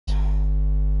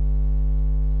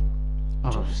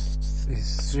Oh,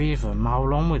 it's 3 of them. How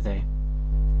long were they?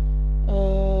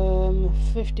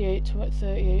 58 to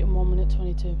 38 and 1 minute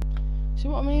 22. See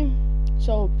what I mean?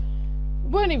 So, it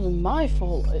weren't even my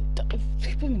fault. It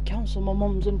didn't cancel my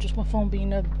mum's and just my phone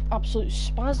being an absolute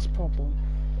spaz problem.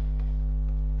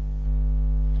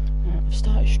 Right, I've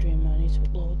started streaming. I need to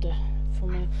upload the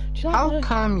from How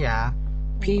come, yeah,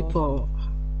 people...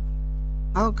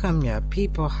 How come, yeah,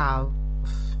 people have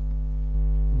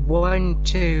 1,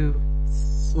 2,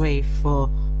 3, 4,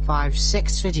 5,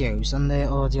 6 videos and they're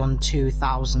already on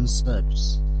 2,000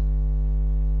 subs?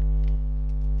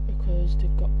 Because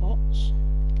they've got bots.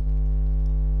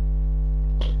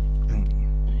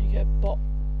 You get a bot.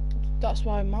 That's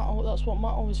why that's what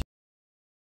Matt always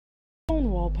phone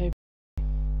wallpaper.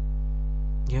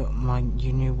 Your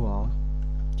new wall?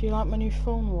 Do you like my new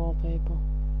phone wallpaper?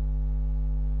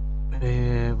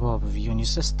 What, with you and your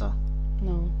sister?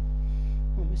 No.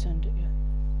 Let me send it yet.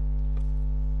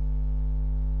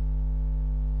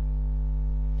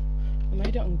 I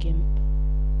made it on GIMP.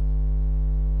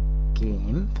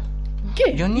 GIMP?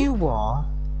 GIMP? Your new wall?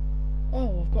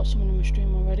 Oh, I've got someone in my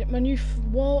stream already. My new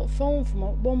phone for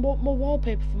my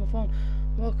wallpaper for my phone.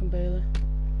 Welcome, Bailey.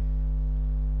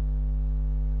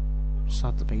 Is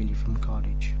that the Bailey from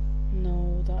college?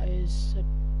 No, that is a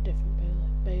different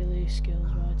Bailey. Bailey Skills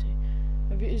YT.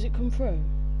 Is it come through?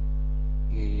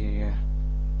 Yeah.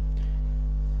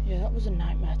 Yeah, that was a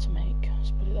nightmare to make.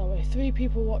 Let's put it that way. 3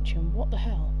 people watching. What the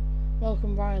hell?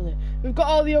 Welcome, Riley. We've got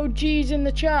all the OGs in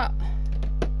the chat.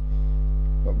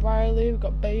 We've got Riley. We've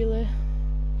got Bailey.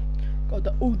 Got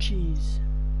the OGs.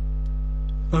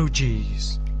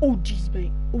 OGs. OGs,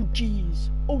 mate. OGs.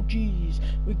 OGs.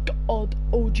 We got all the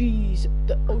OGs.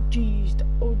 The OGs. The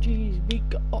OGs. We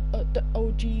got all the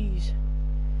OGs.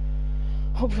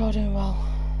 Hope you're all doing well.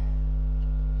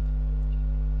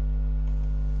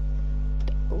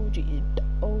 The OGs. The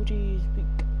OGs. We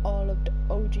got all of the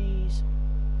OGs.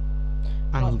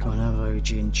 And you got another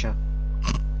OG in chat.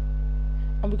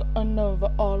 And we got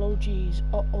another all OGs.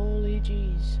 All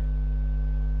AGs.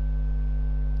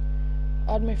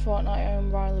 Add me Fortnite, I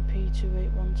am Riley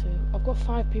P2812. I've got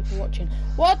 5 people watching.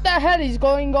 What the hell is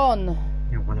going on?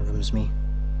 Yeah, one of them's me.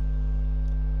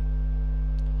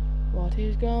 What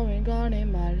is going on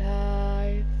in my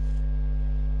life?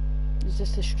 Is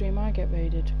this the stream I get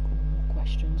raided? Ooh,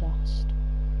 questions asked.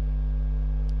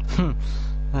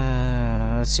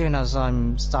 As soon as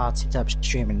I'm started up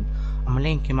streaming, I'm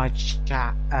linking my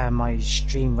chat, my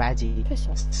stream ready. Piss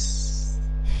off.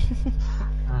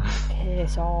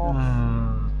 Piss off.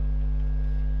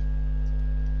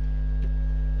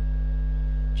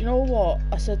 Do you know what?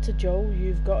 I said to Joe,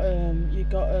 you got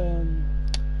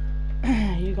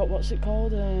what's it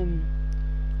called?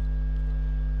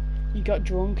 You got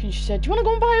drunk and she said, do you want to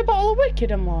go and buy a bottle of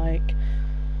Wicked? I'm like,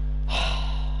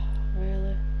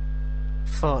 really?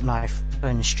 Fortnite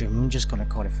fun stream. I'm just gonna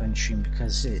call it fun stream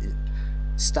because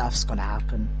stuff's gonna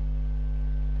happen.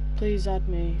 Please add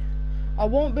me. I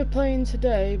won't be playing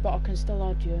today, but I can still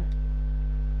add you.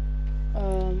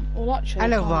 Well, actually,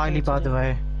 hello, Riley, by the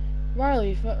way.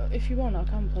 Riley, if you want, I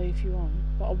can play if you want,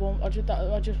 but I won't. I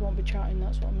just won't be chatting.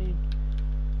 That's what I mean.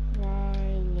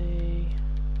 Riley.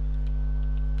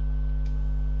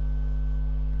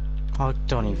 I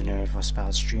don't even know if I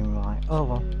spelled stream right. Oh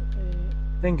well.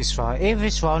 I think it's right. If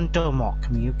it's wrong, don't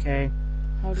mock me, okay?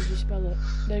 How did you spell it?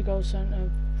 There you go. Sent a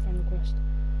friend request.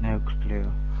 No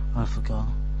clue. I forgot.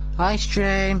 Hi,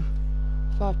 stream.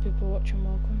 5 people watching.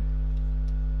 Welcome.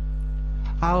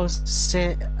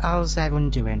 How's everyone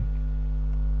doing?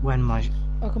 When my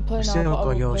I can play now, but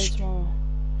I will play tomorrow.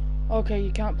 Okay,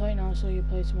 you can't play now, so you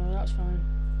play tomorrow. That's fine.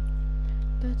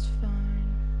 That's fine.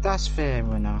 That's fair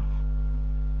enough.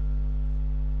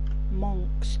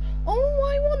 Monks. Oh,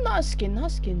 I want that skin.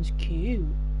 That skin's cute.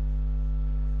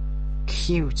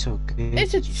 Cute or good?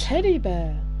 It's a teddy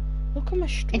bear. Look at my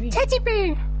stream. A teddy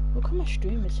bear. Look at my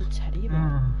stream. It's a teddy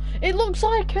bear. It looks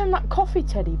like that coffee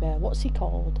teddy bear. What's he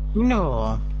called?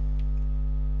 No.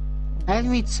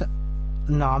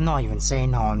 No, I'm not even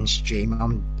saying on stream.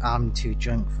 I'm too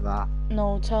drunk for that.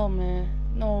 No, tell me.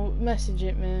 No, message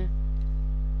it me.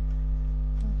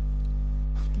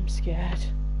 I'm scared.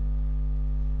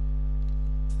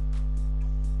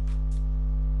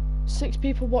 6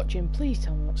 people watching. Please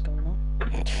tell me what's going on.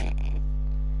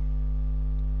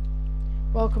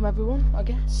 Welcome everyone, I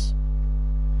guess.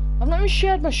 I've not even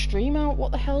shared my stream out.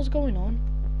 What the hell's going on?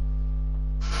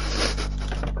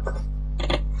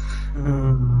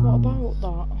 What about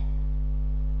that?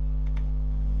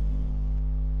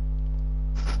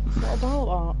 What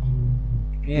about that?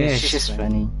 Yeah, it's just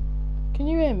funny. Can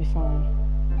you hear me fine?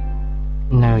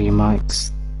 No, your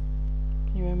mic's...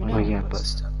 Can you hear me now? yeah, but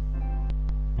still.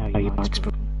 No, your mic's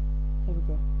broken. There we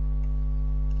go.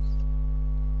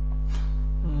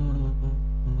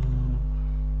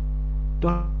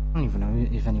 Don't even know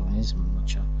if anyone is in the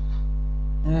chat.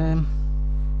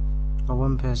 Got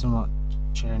one person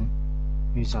watching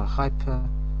who's a hyper.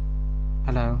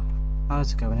 Hello,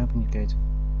 how's it going? Hoping you're good.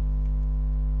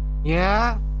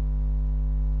 Yeah,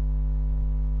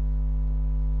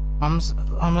 I'm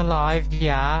alive.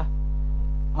 Yeah,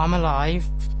 I'm alive.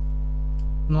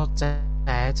 Not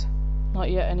dead. Not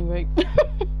yet, anyway.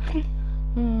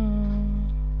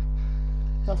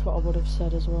 That's what I would have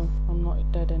said as well. I'm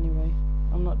not dead anyway.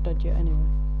 I'm not dead yet anyway.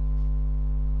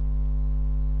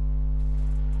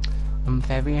 I'm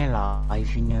very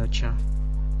alive, you know, Cha.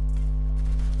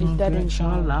 He's dead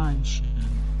inside.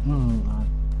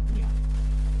 Yeah.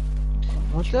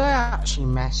 Well, did I actually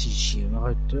message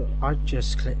you? I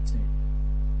just clicked it.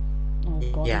 Oh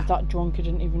god, Yeah. he's that drunk he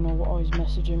didn't even know what I was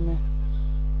messaging me.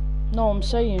 No, I'm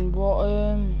saying, what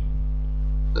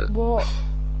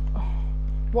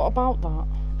about that,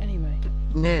 anyway?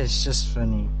 Yeah, it's just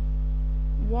funny.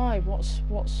 Why? What's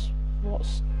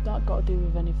that got to do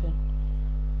with anything?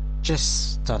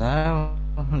 Just, don't know.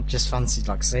 Just fancied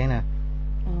like seeing her.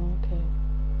 Oh, okay.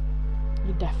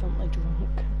 You're definitely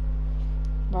drunk.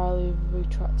 Riley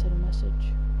retracted a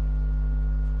message.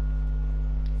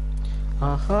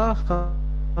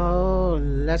 Oh,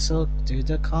 let's all do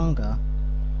the conga.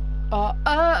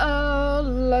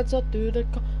 Let's do the.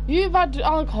 You've had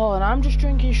alcohol and I'm just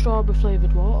drinking strawberry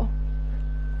flavoured water.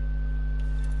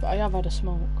 But I have had a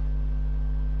smoke.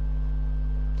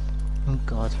 Oh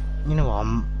God, you know what?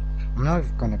 I'm not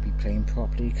even gonna be playing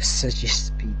properly because I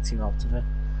just be too out of it.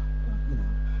 But, you know.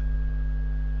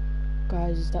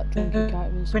 Guys, is that drunk? You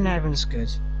can't even speak. Everyone's good.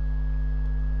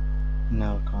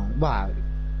 No, I can't. Wow.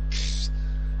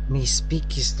 Me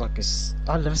speak is like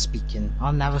I love speaking.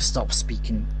 I'll never stop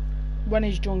speaking. When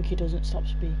he's drunk, he doesn't stop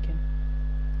speaking.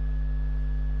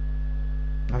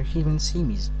 I can even see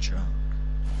me as drunk.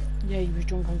 Yeah, he was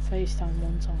drunk on FaceTime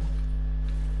one time.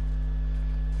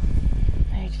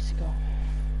 Ages ago.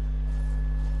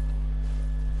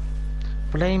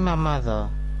 Blame my mother.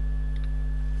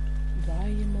 Why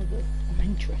your mother? I'm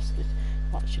interested.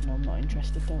 Actually, no, I'm not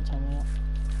interested. Don't tell me that.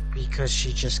 Because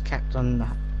she just kept on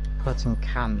putting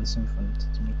cans in front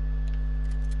of me.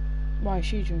 Why is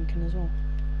she drinking as well?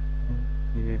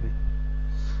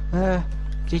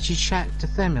 Did you check the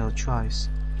thumbnail twice?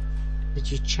 Did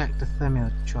you check the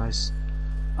thumbnail twice?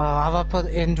 Oh, have I put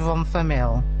it in the wrong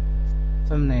thumbnail?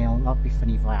 That'd be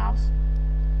funny if I have.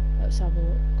 Let's have a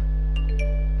look.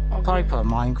 I'll probably put a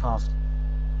Minecraft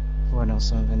one or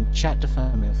something. Check the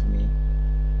thumbnail for me.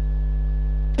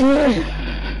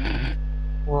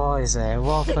 What is it?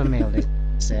 What thumbnail is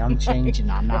it? I'm changing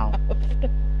that now.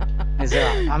 Is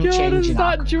it? I'm Jordan's changing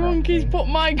that. that drunk, he's put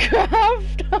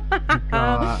Minecraft.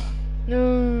 God.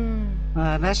 No.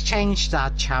 Let's change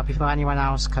that, chat, before anyone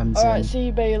else comes Alright, in. see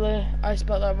you, Bailey. I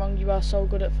spelled that wrong. You are so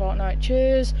good at Fortnite.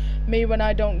 Cheers. Me when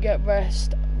I don't get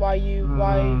rest. Why you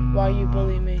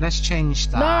bully me? Let's change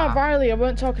that. Nah, Riley, I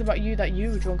weren't talking about you that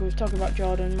you were drunk. I was talking about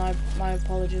Jordan. My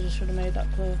apologies. I should have made that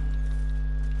clear.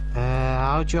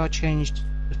 How do I change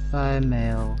the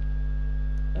thumbnail?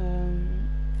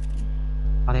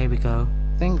 Oh, there we go.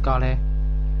 Think got it.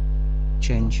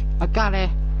 Change. I got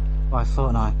it. Right,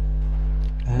 Fortnite.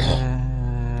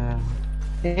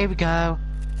 Here we go.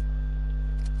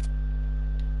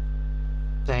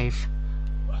 Save.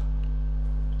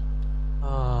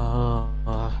 Oh.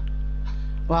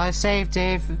 Well, I saved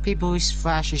it. For people who's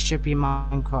fresh, it should be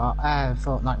Minecraft,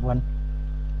 Fortnite one.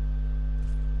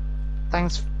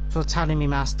 Thanks for telling me,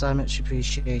 Master. Much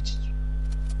appreciated.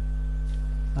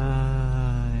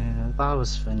 Yeah, that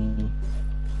was funny.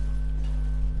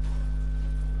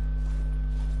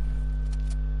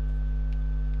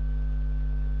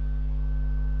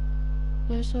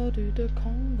 Let's all do the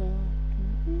conga.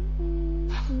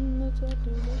 Let's all do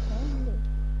the conga.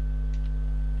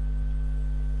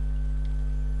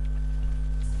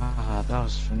 Ah, that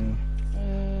was funny.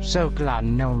 So glad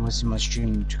no one was in my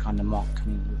stream to kind of mock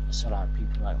me, so like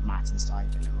people like Matt and Steven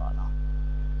and whatnot.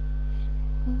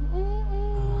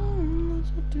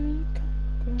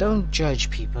 Don't judge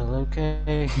people,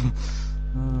 okay?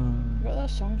 Got that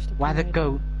song stuck Why in the my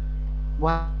head.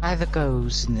 Why the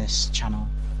goes in this channel?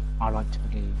 I like to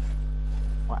believe.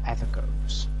 Whatever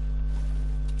goes.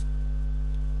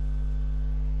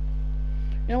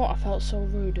 You know what? I felt so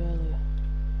rude earlier.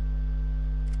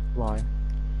 Why?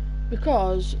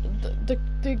 Because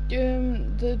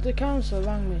the counsellor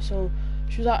rang me, so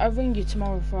she was like, "I'll ring you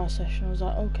tomorrow for our session." I was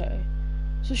like, "Okay."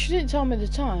 So she didn't tell me the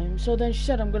time. So then she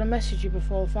said, "I'm gonna message you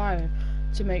before 5."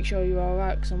 to make sure you're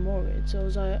alright, because I'm worried. So I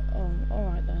was like, oh,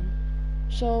 alright then.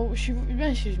 So she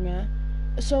messaged me.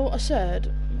 So I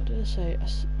said, what did I say? I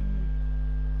said,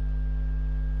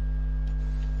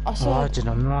 oh, I don't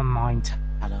know, my mind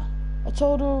had her. I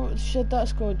told her, she said,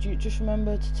 that's good, you just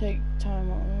remember to take time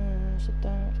out. I said,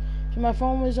 thanks. So my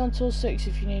phone was until 6,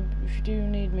 if you do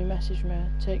need me, message me,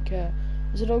 take care.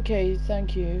 I said, okay,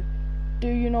 thank you. Do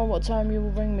you know what time you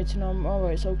will ring me to know?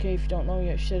 Alright, it's okay if you don't know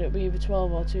yet. She said it'll be either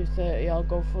 12 or 2:30, I'll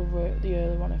go for the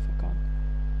early one if I can.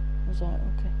 I was like,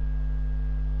 okay.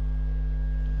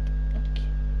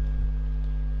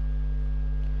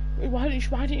 Why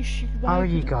didn't she? How are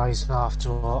you guys after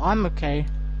all? I'm okay.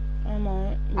 I'm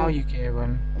alright. How are you,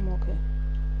 Kieran? I'm okay.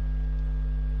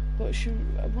 But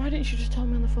why didn't she just tell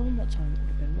me on the phone what time it would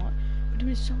have been? Why? It would have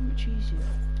been so much easier.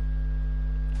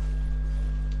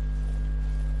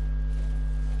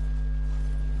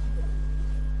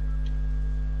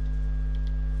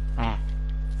 Ah.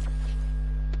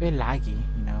 A bit laggy,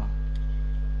 you know.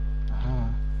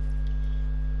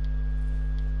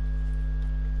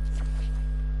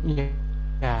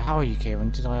 Yeah, how are you, Kieran?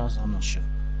 Did I ask? I'm not sure.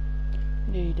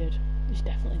 Yeah, you did. He's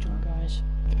definitely drunk, guys.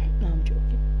 No, I'm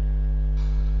joking.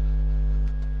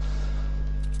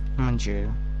 Mind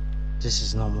you, this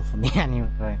is normal for me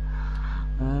anyway.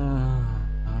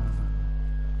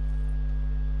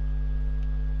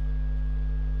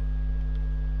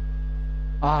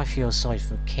 I feel sorry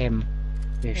for Kim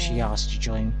if she asked to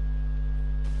join.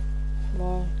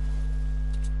 Why?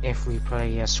 If we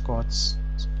play squads.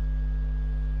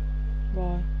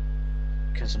 Why?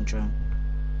 Because I'm drunk.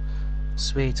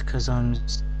 Sweet, because I'm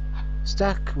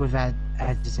stuck with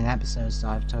editing episodes that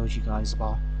I've told you guys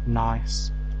about.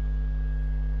 Nice.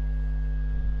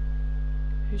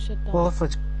 Who said that? All for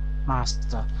the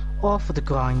master. All for the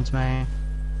grind, man.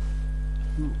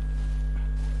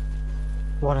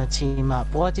 Wanna team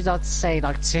up. What did I say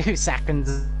like 2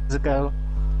 seconds ago?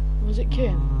 Was it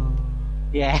Kim?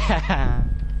 Yeah.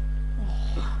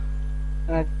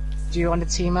 Do you want to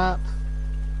team up?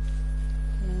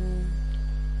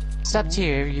 It's up to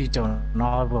you if you don't. No,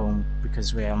 I won't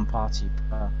because we're on party.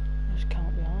 But I just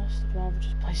can't be honest. I'd rather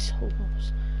just play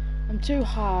solos. I'm too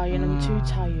high and I'm too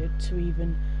tired to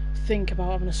even think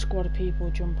about having a squad of people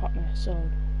jump at me. So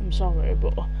I'm sorry,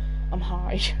 but I'm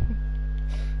high.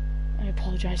 I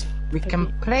apologise. We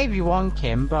can play if you want,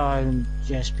 Kim, but I'll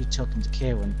just be talking to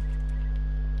Kieran.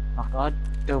 Like, I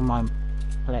don't mind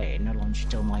playing, as long as you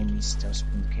don't mind me still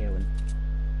speaking to Kieran.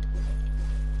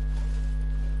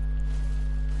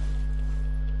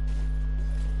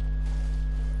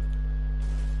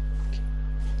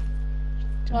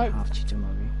 Don't have to, don't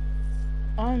worry.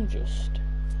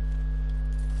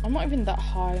 I'm not even that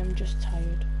high, I'm just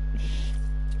tired.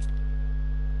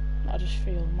 I just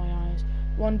feel my eyes.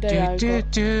 One day let's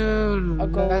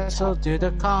all do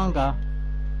the conga.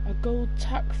 A gold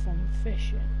tack from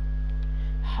fishing.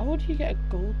 How do you get a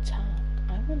gold tack?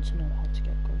 I want to know how to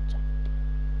get gold tack.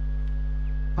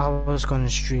 I was going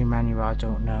to stream anyway, I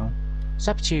don't know. It's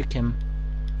up to you, Kim.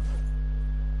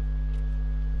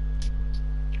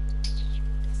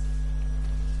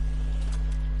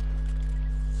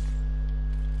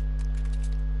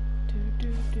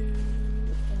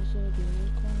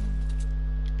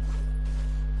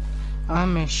 I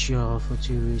miss you for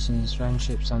 2 reasons: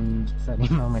 friendships and funny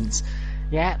moments.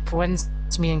 Yep, when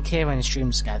me and Kieran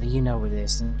stream together, you know with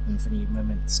this and funny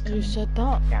moments. Who said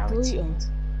that? Burrito.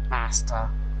 Master.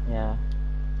 Yeah.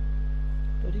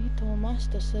 Burrito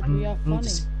Master said we are funny.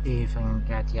 See if I can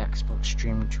get the Xbox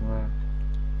stream to work.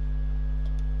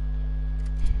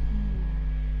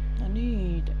 I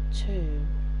need 2.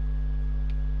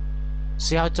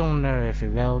 See, I don't know if it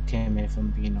will, Kim, if I'm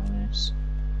being honest.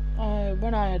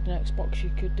 When I had an Xbox,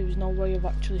 there was no way of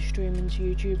actually streaming to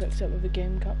YouTube except with a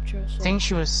game capture. So. I think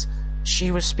she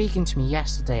was speaking to me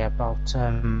yesterday about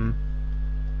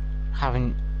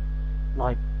having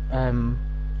like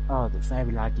oh, that's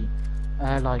very laggy,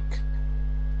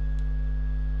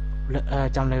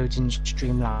 downloading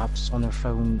Streamlabs on her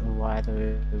phone or whatever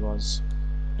it was.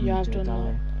 Yeah, I've done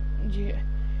that.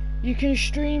 You can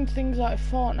stream things like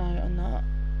Fortnite on that.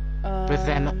 But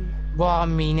then what I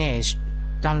mean is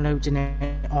downloading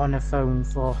it on a phone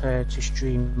for her to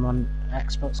stream on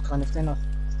Xbox kind of thing. I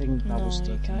think that was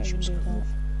the thing she was going with.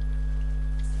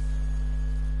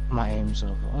 My aim's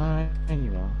over. Alright,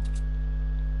 you are.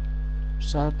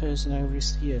 Is that person over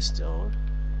here still?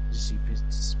 Is he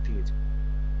disappeared?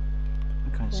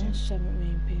 I can't see him. 7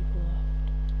 million people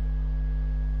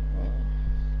left.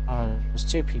 Oh, there's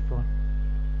 2 people.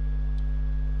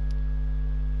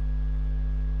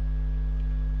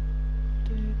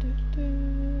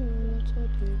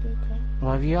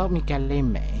 Well, if you help me get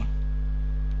in me,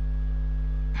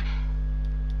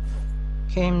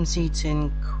 Kim's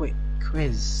eating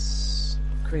quiz.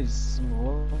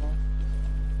 What?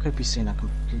 Could be seen. I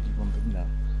completely wrong, but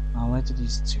no. Where did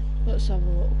these two? Let's have a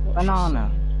look. What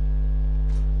Banana.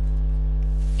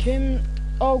 Kim.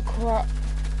 Oh crap.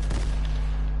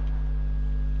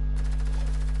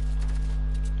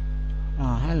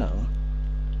 Oh, hello.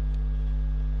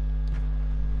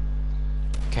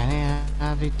 Can I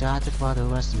have you daughter for the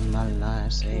rest of my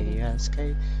life? Say yes,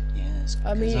 Kate. Yes,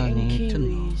 I'm eating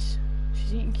kiwis.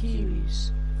 She's eating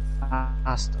kiwis.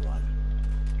 That's the one.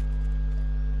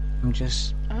 I'm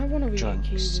just I want to eat a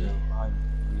kiwi. So I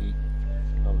read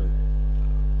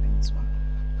things.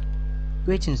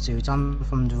 Greetings, dudes. I'm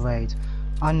from the raid.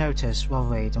 I noticed. Well,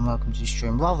 raid, and welcome to the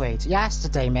stream. Well, raid.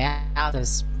 Yesterday, man, I had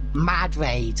this mad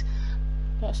raid.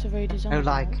 That's the raid is on. Oh,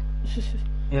 like,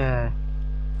 yeah.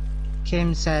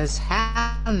 Kim says,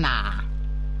 hell nah.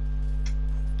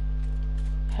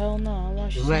 Hell nah, why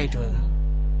should Raid with her.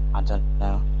 I don't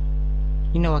know.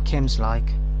 You know what Kim's like.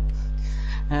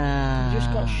 You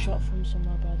just got shot from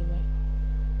somewhere, by the way.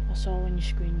 I saw on your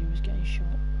screen you was getting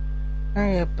shot.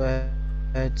 Hey,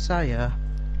 birds, hiya.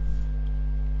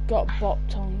 Got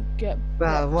bopped on,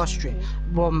 Well, what's stream?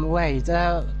 One raid.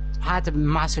 I had a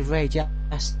massive raid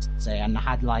yesterday, and I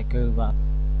had like over.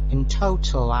 In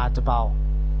total, I had about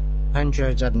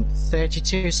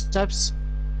 132 subs.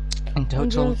 In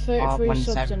total, 133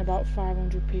 subs and about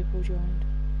 500 people joined.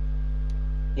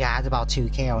 Yeah, I had about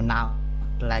 2k on that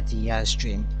bloody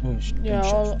stream. Yeah,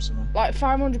 like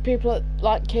 500 people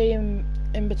like came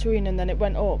in between, and then it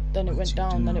went up, then it went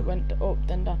down, then it went up,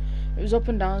 then down. It was up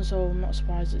and down, so I'm not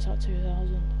surprised it's at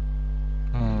 2,000.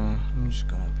 I'm just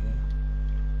gonna be.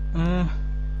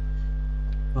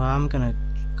 Well, I'm gonna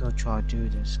go try to do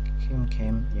this.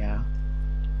 Kim, yeah.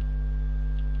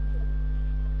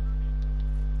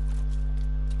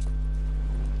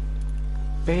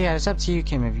 But yeah, it's up to you,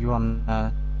 Kim, if you want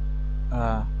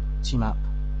team up.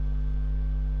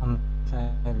 I'm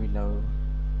very low.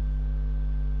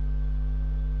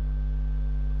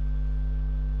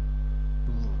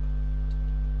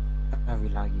 Very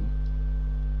laggy.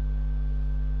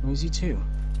 Where's he too?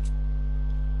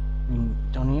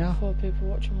 Down here? 4 people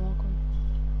watching, welcome.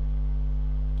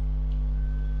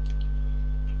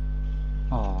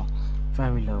 Oh,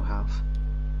 very low health.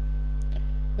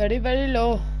 Very, very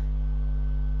low.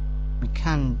 We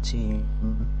can team.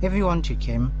 If you want to,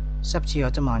 Kim, it's up to you, I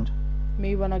don't mind.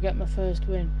 Me when I get my first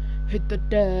win. Hit the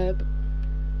dab.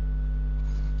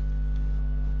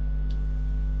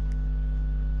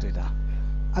 Do that.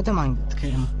 I don't mind,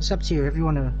 Kim. It's up to you if you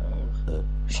want to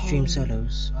stream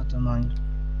solos. I don't mind.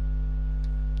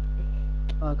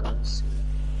 I gotta see.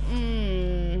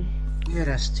 Yeah,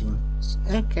 that's team.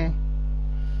 Okay.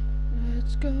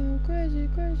 Let's go crazy,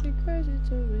 crazy, crazy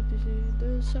till we see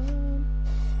the sun.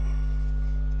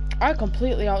 I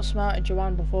completely outsmarted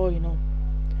Joanne before, you know.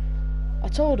 I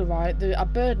told her, right, that a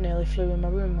bird nearly flew in my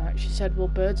room, right? She said, well,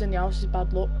 birds in the house is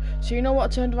bad luck. So you know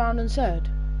what I turned around and said?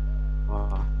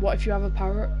 What if you have a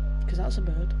parrot? Because that's a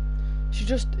bird.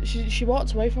 She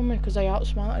walked away from me because I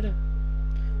outsmarted her.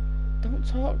 Don't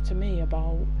talk to me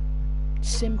about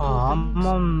simple things. I'm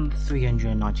on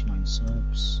 399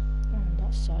 subs. Oh,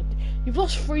 that's sad. You've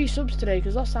lost 3 subs today,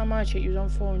 because last time I checked you was on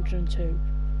 402.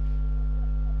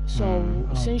 So,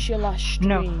 since your last stream...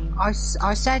 No, I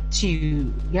said to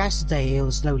you yesterday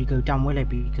it'll slowly go down, will it?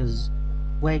 Because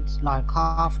like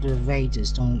half the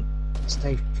raiders don't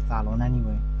stay for that long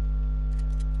anyway.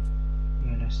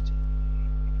 Yeah, let's do.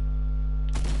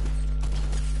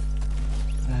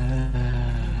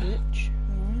 Bitch,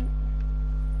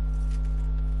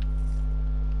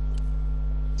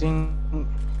 alright.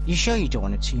 You sure you don't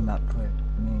want to team up with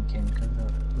me and Kim? Because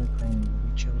we're playing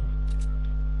with each other.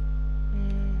 I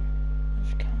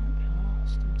just can't be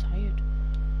arsed. I'm tired.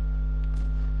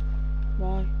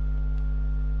 Why?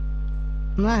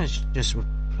 No, it's just we're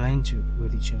playing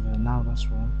with each other now, that's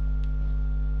why.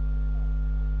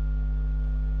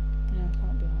 Yeah, I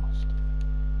can't be arsed.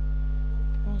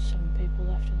 Only 7 people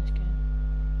left in this game.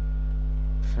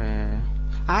 Fair.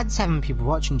 I had 7 people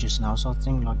watching just now, so I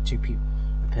think like 2 people,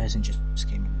 a person just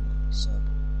came in the sub.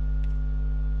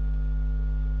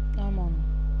 I'm on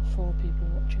 4 people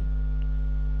watching.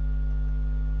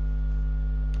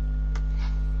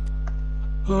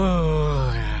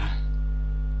 Oh, yeah.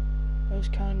 I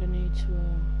just kinda need to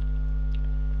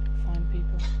find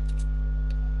people.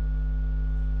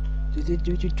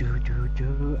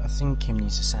 I think Kim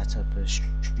needs to set up a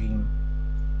stream.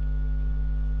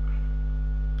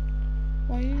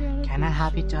 Why you gotta Can I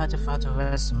have you daughter for the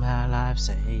rest of my life?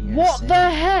 Say yes. What the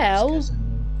hell?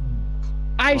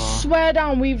 I Oh. swear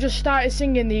down, we've just started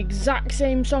singing the exact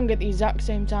same song at the exact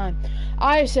same time.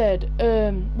 I said,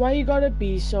 why you gotta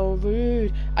be so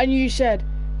rude? And you said,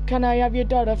 can I have your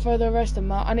daughter for the rest of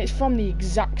my... And it's from the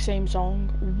exact same song.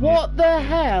 What the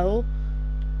hell?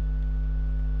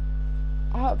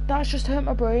 That's just hurt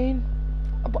my brain.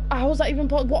 How was that even...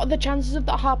 What are the chances of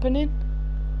that happening?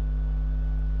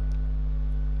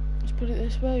 Let's put it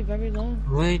this way, very low.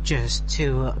 We're just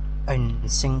too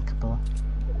unsinkable.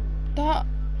 That...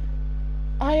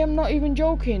 I am not even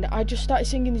joking. I just started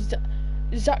singing the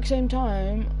exact same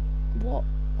time. What?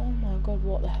 Oh my god,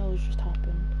 what the hell has just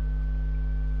happened?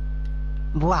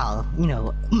 Well, you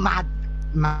know, mad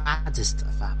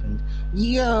stuff happened.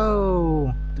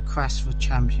 Yo! The quest for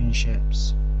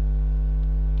championships.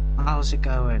 How's it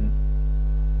going?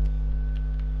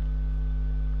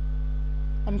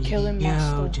 I'm killing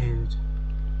Master. Yo, dude.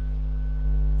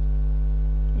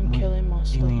 I'm killing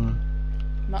Master. You mean...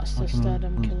 Master's dead,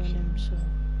 I'm killing him, so...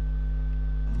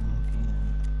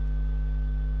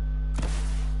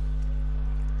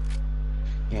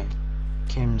 Yeah,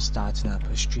 Kim's starting up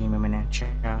a stream a minute,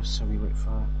 so we wait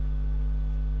for her.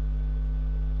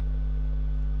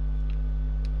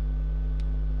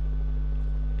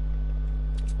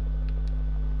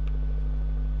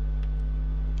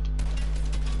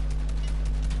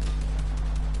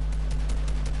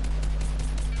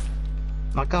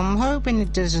 Like, I'm hoping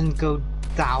it doesn't go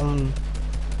down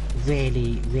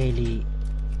really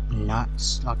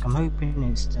nuts. Like, I'm hoping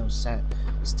it still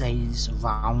stays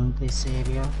around this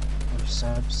area of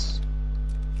subs.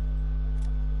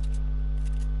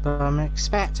 But I'm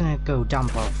expecting it to go down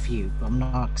by a few, but I'm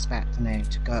not expecting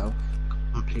it to go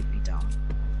completely down.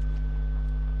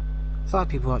 5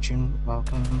 people watching,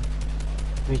 welcome.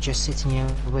 We're just sitting here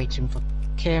waiting for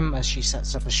Kim as she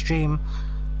sets up a stream.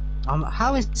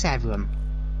 How is everyone?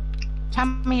 Tell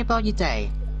me about your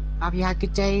day. Have you had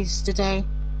good days today?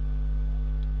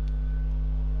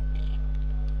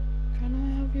 Can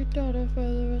I have your daughter for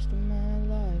the rest of my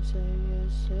life? Say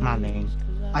yes, say Marlene,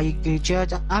 yes, are you good,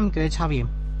 Judd? I'm good, how are you?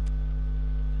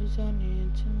 'Cause I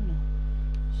need to know.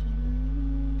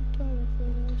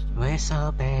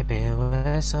 Whistle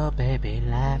baby,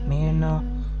 let me know.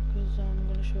 'Cause I'm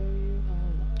gonna show you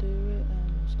how to do it,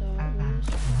 and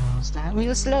I'll Start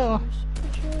real slow.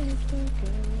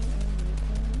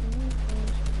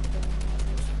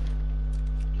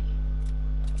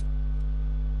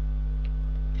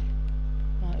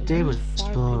 Day was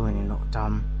slow when you looked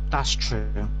down. That's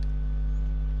true.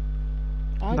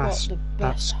 I got the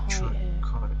best height true. here.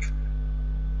 Quite true.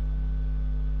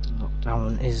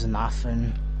 Lockdown is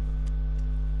nothing.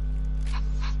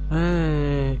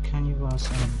 Can you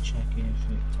also check if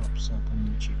it pops up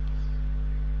on YouTube?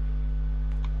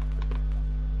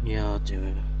 Yeah, I'll do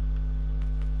it.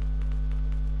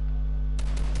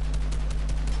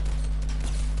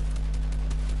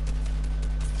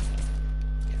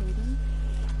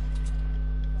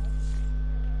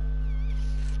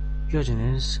 Jordan,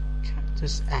 is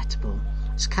cactus edible?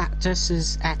 Is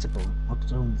cactus edible? I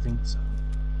don't think so.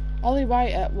 Ollie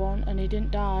White ate one and he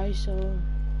didn't die, so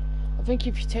I think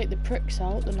if you take the pricks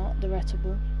out, they're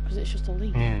edible because it's just a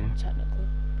leaf, technically.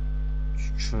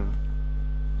 It's true.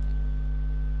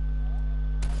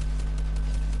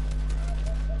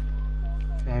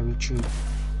 Very true.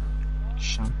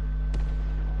 Sean.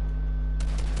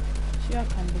 See, I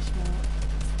can be smart.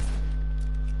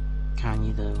 Can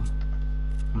you though?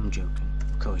 I'm joking.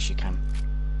 Of course you can.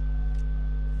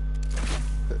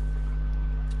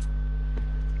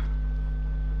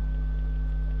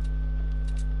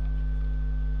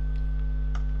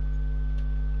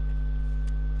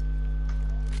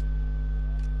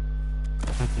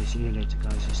 Okay, see you later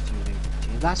guys, it's too late.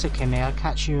 That's okay mate, I'll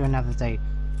catch you another day.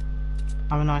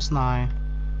 Have a nice night.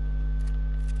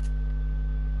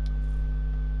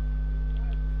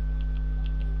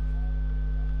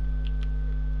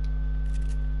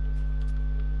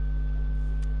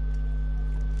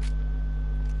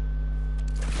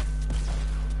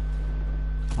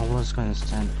 I was going to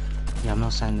send... Yeah, I'm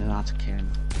not sending that to Karen.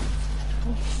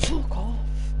 Oh, fuck off.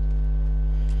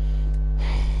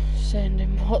 Send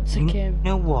him what to Kim? You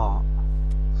know what?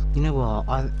 You know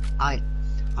what?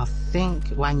 I think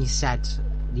when you said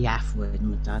the F word,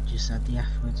 my dad just said the F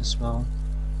word as well.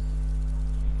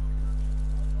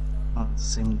 At the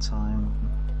same time.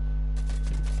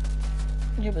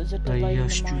 Yeah, but there's a delay in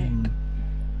the mic.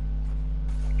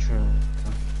 True.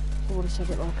 I would have said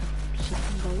it like a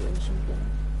second later or something.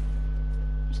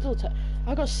 Still,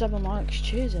 I got 7 likes.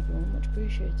 Cheers, everyone. Much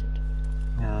appreciated.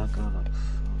 Yeah, I got like...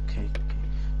 Okay.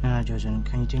 Now, Jordan,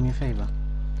 can you do me a favour?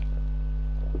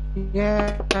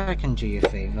 Yeah, I can do you a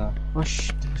favour. What's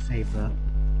the favour?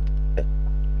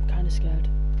 Kinda scared.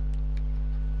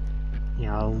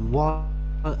 Yeah,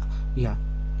 Yeah.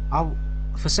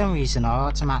 For some reason, I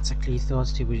automatically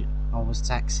thought I was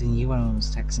texting you when I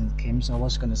was texting Kim, so I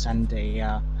was gonna send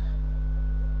a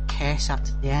kiss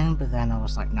at the end, but then I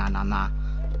was like, nah.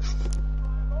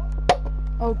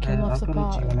 Oh, Kim left I've the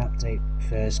got to party. do an update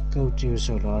first. Go do a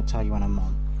solo. I'll tell you when I'm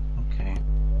on. Okay.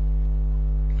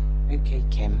 Okay,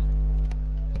 Kim.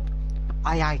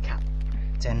 Aye,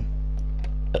 Captain.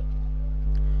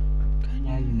 Can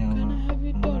Yeah, you know can I have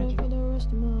your daughter ready. for the rest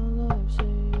of my life? Say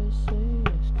yes,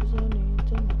 'cause I need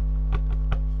to know.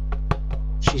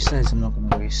 She says I'm not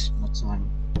gonna waste my time.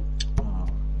 Oh.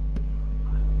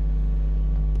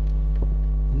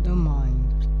 Don't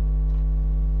mind.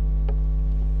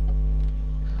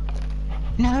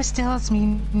 No, it tells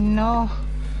me no.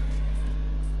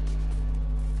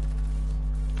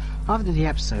 After the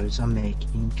episodes I'm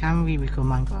making, can we record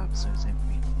Minecraft episodes if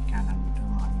we can? And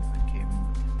don't mind if I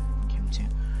Kim too.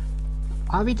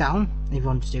 I'll be down if you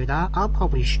want to do that. I'll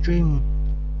probably stream,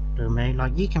 though, mate.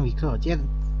 Like, you can record, yeah.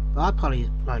 But I'll probably,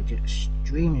 like,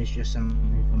 stream is just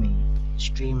something for me.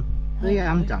 Stream. But yeah,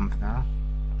 I'm down for that.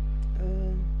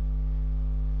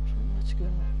 Let's go.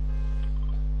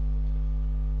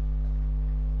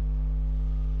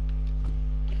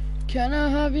 Can I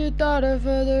have your daughter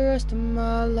for the rest of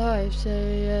my life?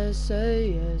 Say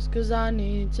yes, 'cause I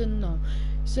need to know.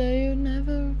 Say you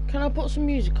never... Can I put some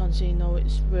music on so you know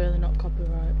it's really not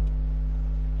copyright?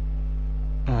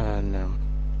 No.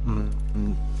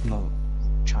 I'm not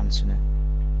chancing it.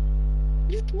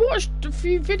 You've watched a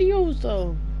few videos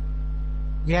though.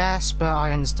 Yes, but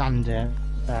I understand it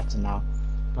better now.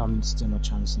 But I'm still not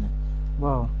chancing it.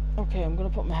 Whoa. Okay, I'm gonna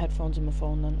put my headphones in my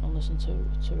phone then and listen to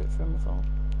it from my phone.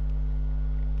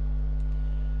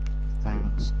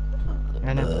 Thanks.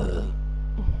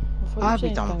 I'll be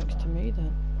done. Thanks to me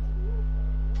then.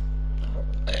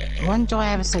 When do I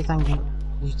ever say thank you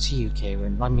to you,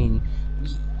 Kieran? I mean,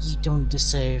 you don't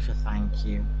deserve a thank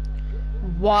you.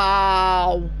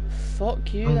 Wow.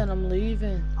 Fuck you, then I'm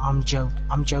leaving. I'm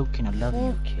joking. I love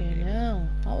you. Fucking hell.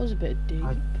 That was a bit deep.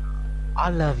 I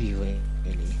love you,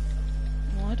 really.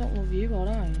 Well, I don't love you,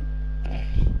 alright?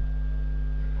 He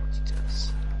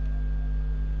does.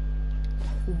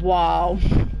 Wow.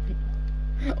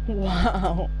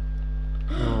 Wow.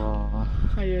 Oh.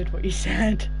 I heard what you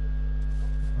said.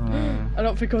 I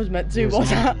don't think I was meant to,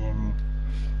 was I?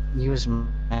 You was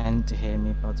meant to hear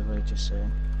me, by the way, just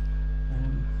saying.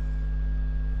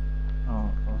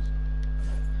 Oh,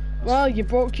 well, you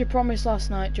broke your promise last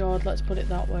night, George, let's put it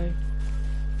that way.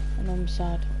 And I'm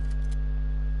sad.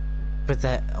 But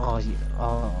that,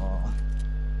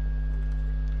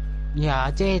 yeah,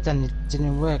 I did, and it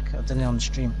didn't work. I did it on the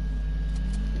stream.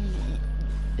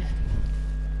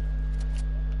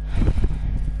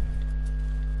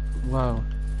 Wow.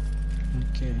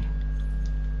 Okay.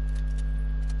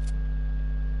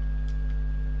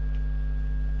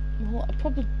 Well,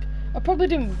 I probably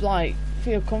didn't like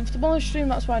feel comfortable on the stream.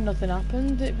 That's why nothing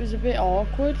happened. It was a bit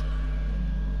awkward.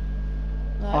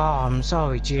 Like, oh, I'm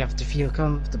sorry. Do you have to feel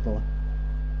comfortable?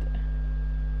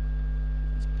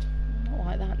 Not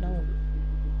like that, no.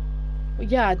 But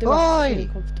yeah, I do have to feel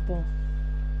comfortable.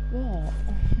 What?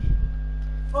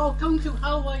 Oh, come to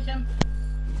hell, Wycombe.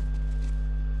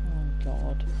 Oh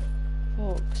God.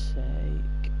 Fuck's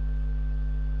sake.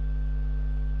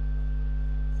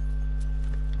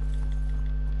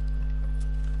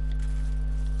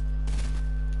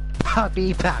 I'll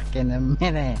be back in a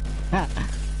minute.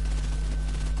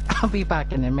 I'll be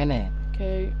back in a minute.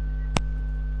 Okay.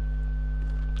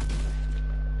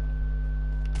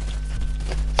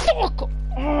 Fuck!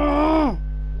 Right,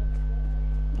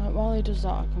 while he does that,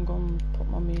 I can go and put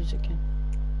my music in.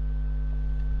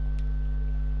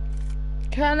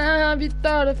 Can I have your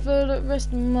daughter for the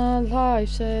rest of my life?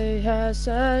 Say yes,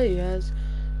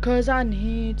 'cause I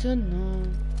need to know.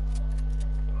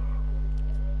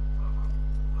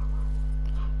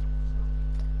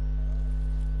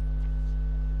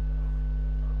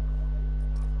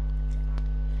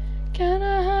 Can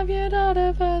I have your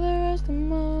daughter for the rest of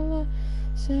my life?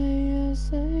 Say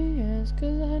yes,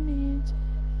 'cause I need to.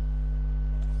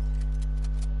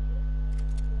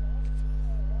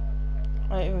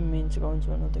 I didn't even mean to go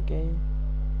into another game.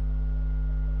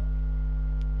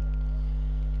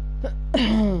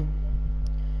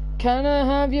 Can I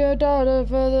have your daughter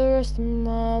for the rest of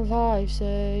my life?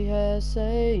 Say yes,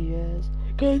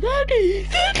 'cause I need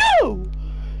to know.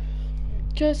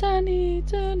 'Cause I need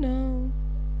to know.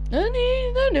 I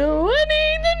need to know, I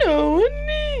need to know, I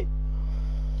need.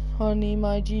 Honey,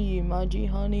 my G,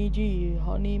 honey G,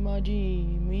 honey, my G,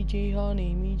 me G,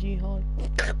 honey, me G, honey.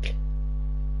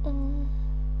 Oh.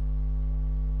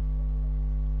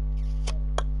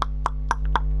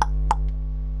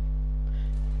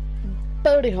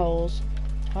 glory holes.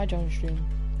 Hi, John Stream.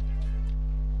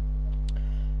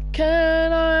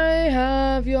 Can I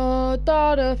have your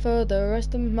daughter for the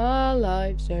rest of my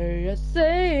life? Say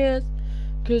yes,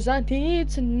 'cause I need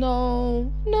to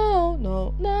know. No,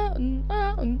 no, no,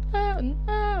 no, no,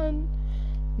 no.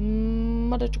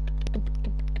 Mother.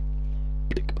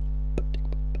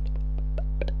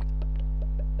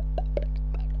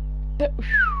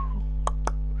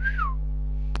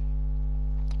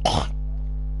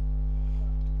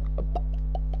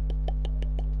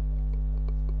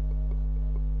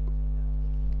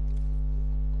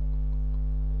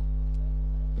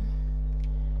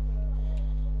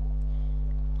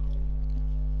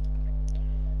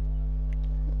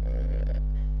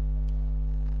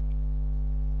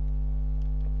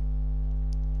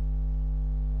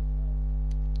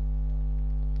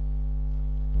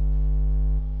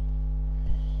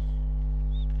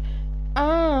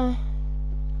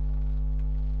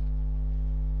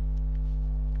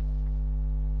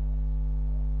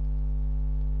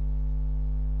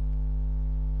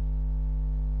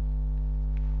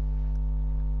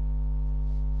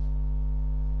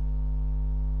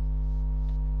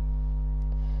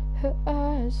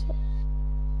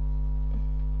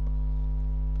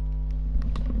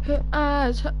 Her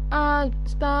eyes,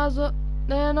 stars up,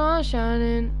 they're not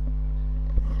shining.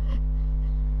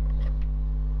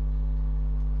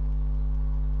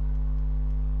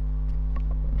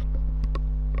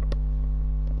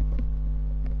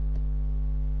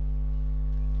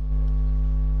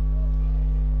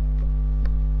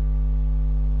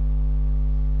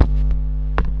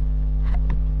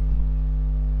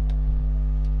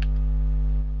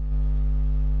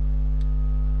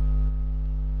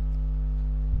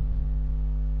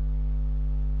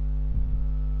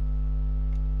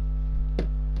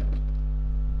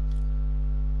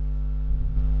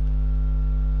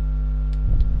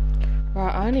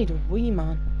 Right, I need a wee,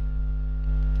 man.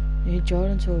 I need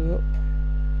Jordan to hurry up.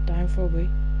 Dying for a wee.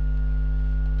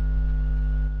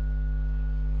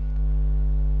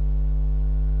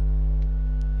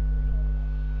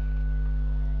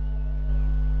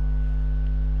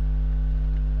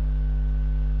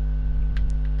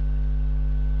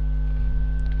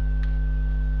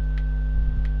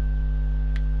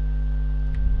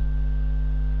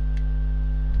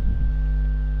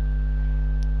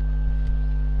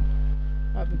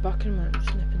 I'll be back in a minute,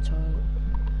 just nipping toilet.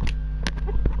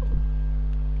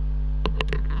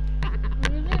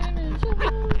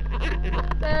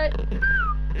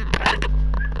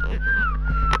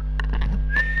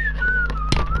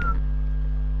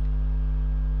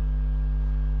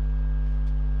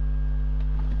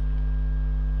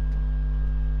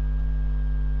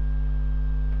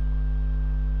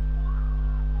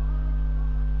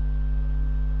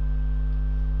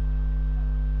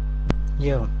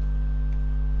 Yo.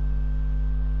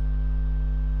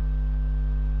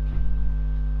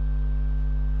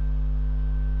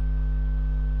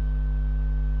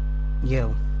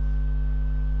 Yo.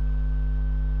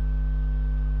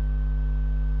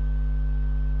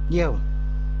 Yo.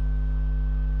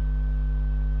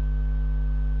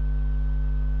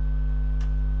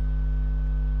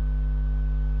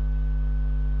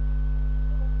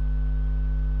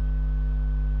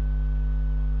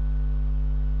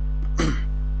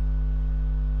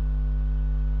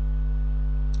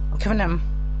 Come on in.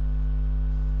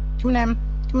 Come on in.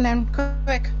 Come on in.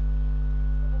 Quick.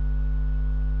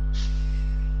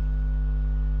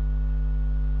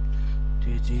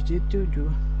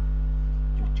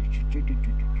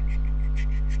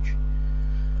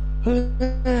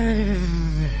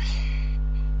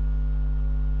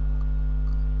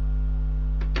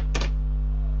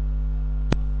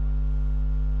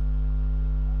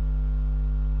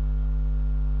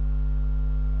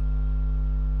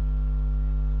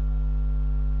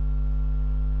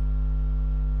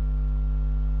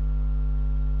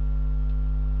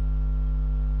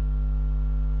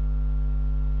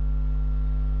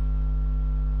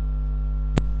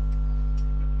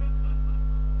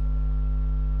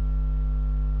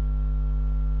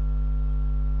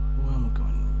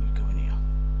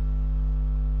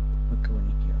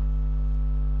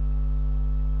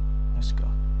 Let's go.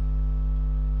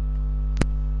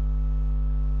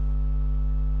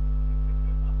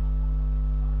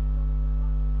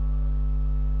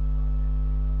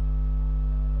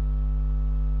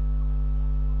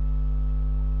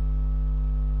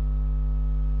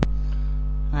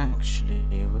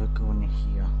 Actually, we're going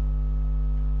here.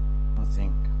 I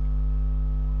think.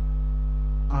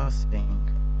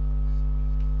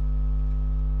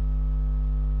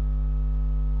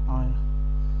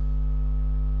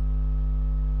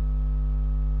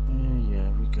 Yeah,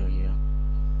 we go here.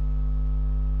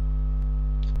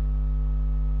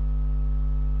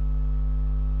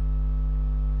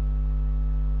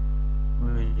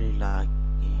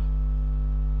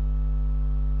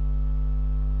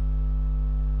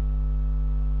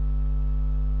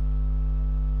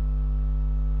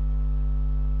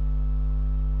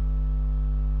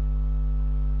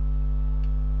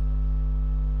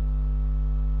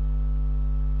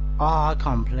 Oh, I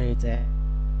can't play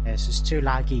this. It's too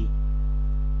laggy.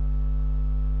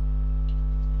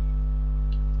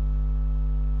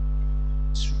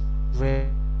 It's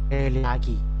really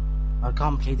laggy. I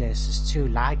can't play this. It's too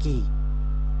laggy.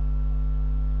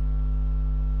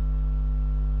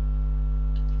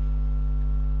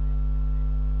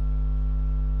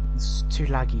 It's too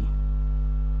laggy.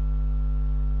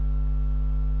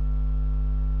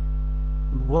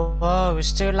 Whoa,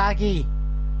 it's too laggy.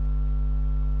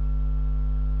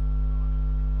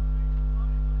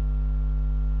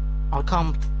 I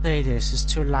can't play this. It's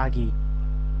too laggy.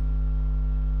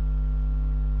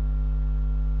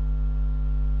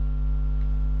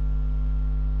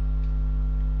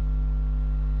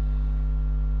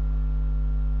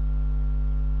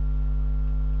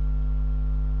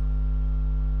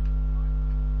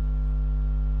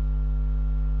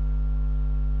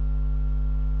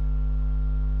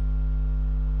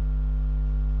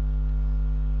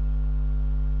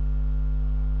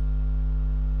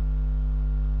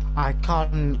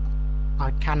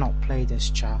 I cannot play this,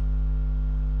 chat.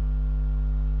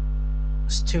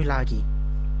 It's too laggy.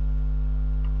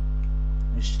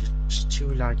 It's just too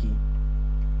laggy.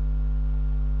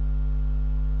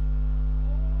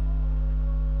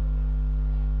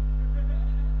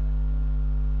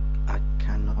 I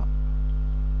cannot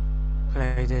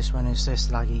play this when it's this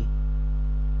laggy.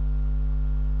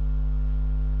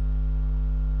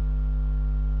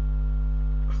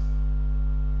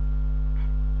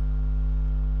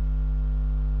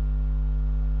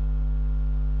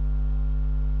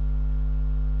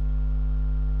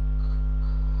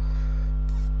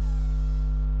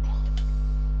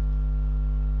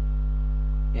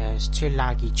 It's too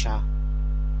laggy, chat.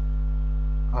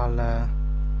 I'll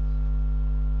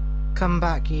come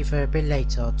back either a bit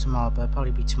later or tomorrow, but it'll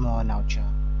probably be tomorrow now,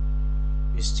 chat.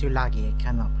 It's too laggy, I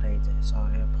cannot play this.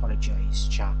 I apologise,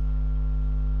 chat.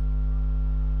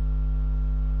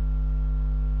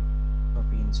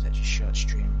 Probably in such a short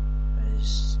stream, but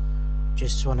it's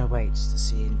just want to wait to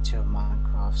see until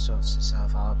Minecraft sorts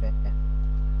itself out a bit.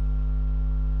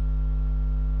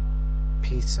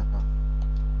 Peace out.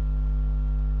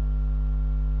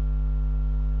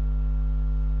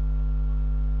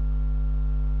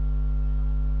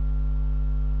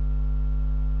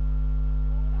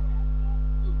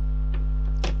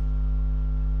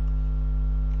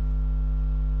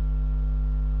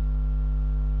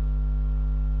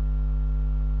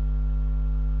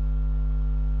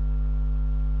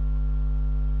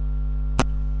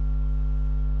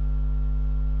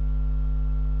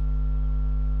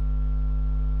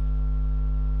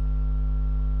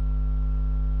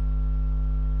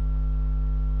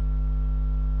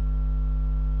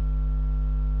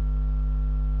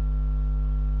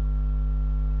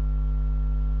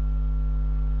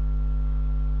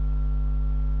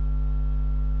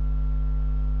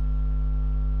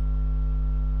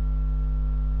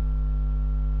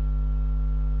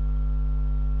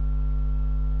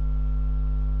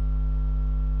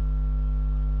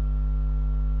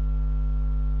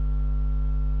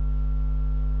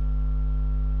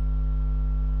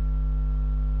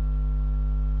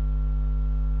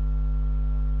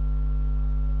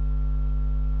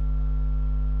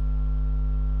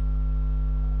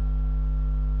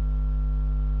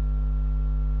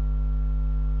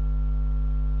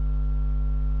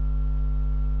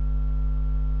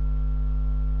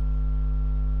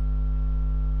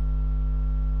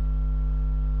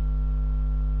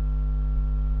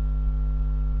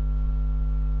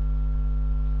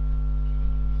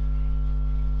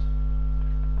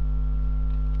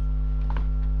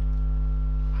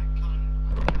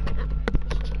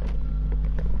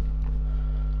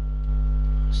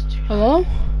 Hello?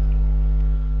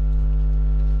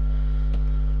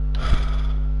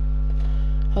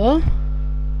 Hello?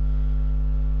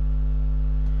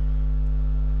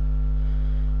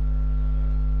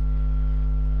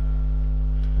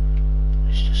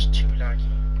 It's just too laggy.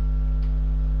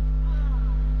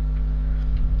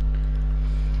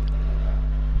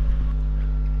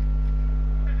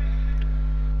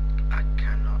 I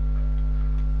cannot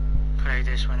play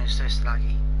this when it's this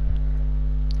laggy.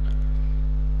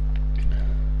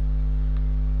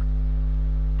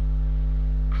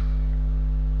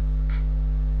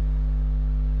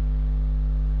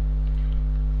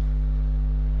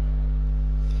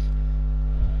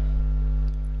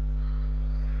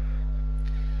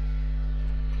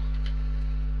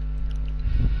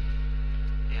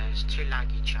 It's too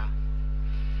laggy, chat.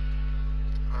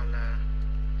 I'll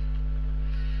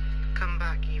come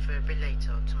back either a bit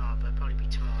later or tomorrow, but it'll probably be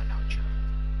tomorrow now, chat.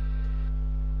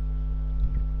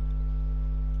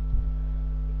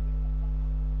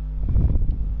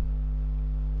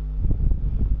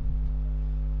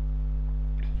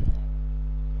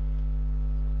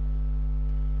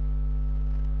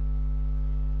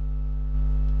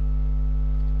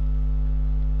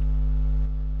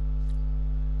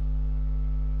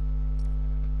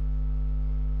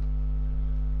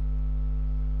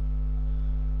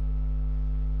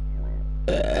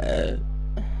 Right,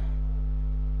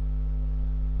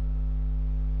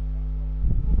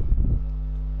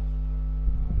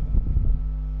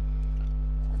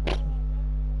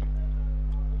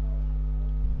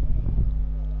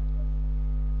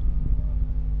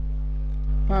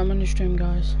 I'm on the stream,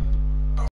 guys.